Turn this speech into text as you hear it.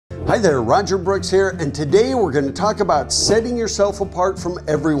Hi there, Roger Brooks here, and today we're going to talk about setting yourself apart from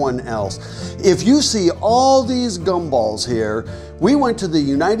everyone else. If you see all these gumballs here, we went to the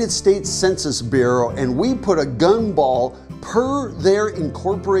United States Census Bureau and we put a gumball per their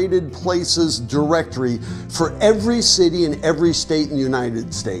incorporated places directory for every city in every state in the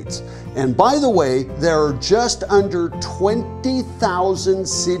United States. And by the way, there are just under 20,000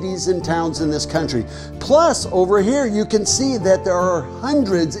 cities and towns in this country. Plus, over here, you can see that there are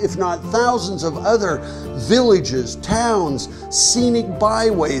hundreds, if not thousands of other villages, towns, scenic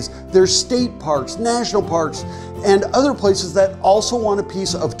byways. There's state parks, national parks, and other places that also want a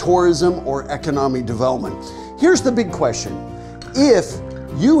piece of tourism or economic development. Here's the big question. If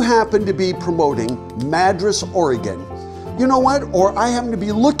you happen to be promoting Madras, Oregon, you know what? Or I happen to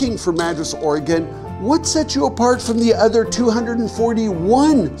be looking for Madras, Oregon, what sets you apart from the other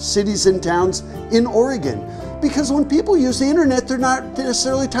 241 cities and towns in Oregon? Because when people use the internet, they're not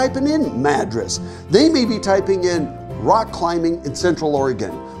necessarily typing in Madras. They may be typing in rock climbing in Central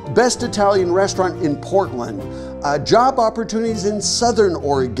Oregon, best Italian restaurant in Portland, job opportunities in Southern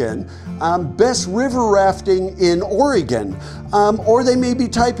Oregon, best river rafting in Oregon, or they may be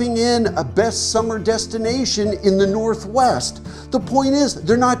typing in a best summer destination in the Northwest. The point is,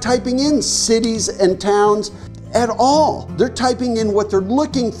 they're not typing in cities and towns at all. They're typing in what they're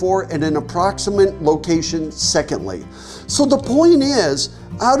looking for at an approximate location secondly. So the point is,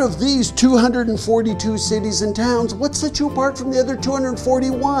 out of these 242 cities and towns, what sets you apart from the other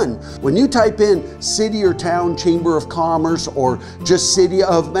 241? When you type in city or town, chamber of commerce, or just city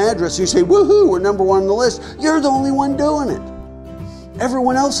of Madras, you say, woohoo, we're number one on the list. You're the only one doing it.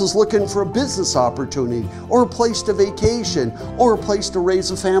 Everyone else is looking for a business opportunity, or a place to vacation, or a place to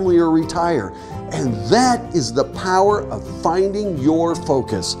raise a family or retire. And that is the power of finding your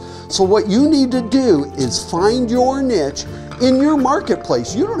focus. So what you need to do is find your niche in your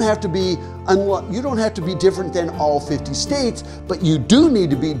marketplace. You don't have to be different than all 50 states, but you do need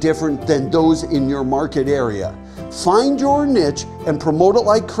to be different than those in your market area. Find your niche and promote it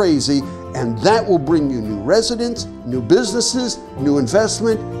like crazy, and that will bring you new residents, new businesses, new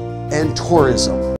investment, and tourism.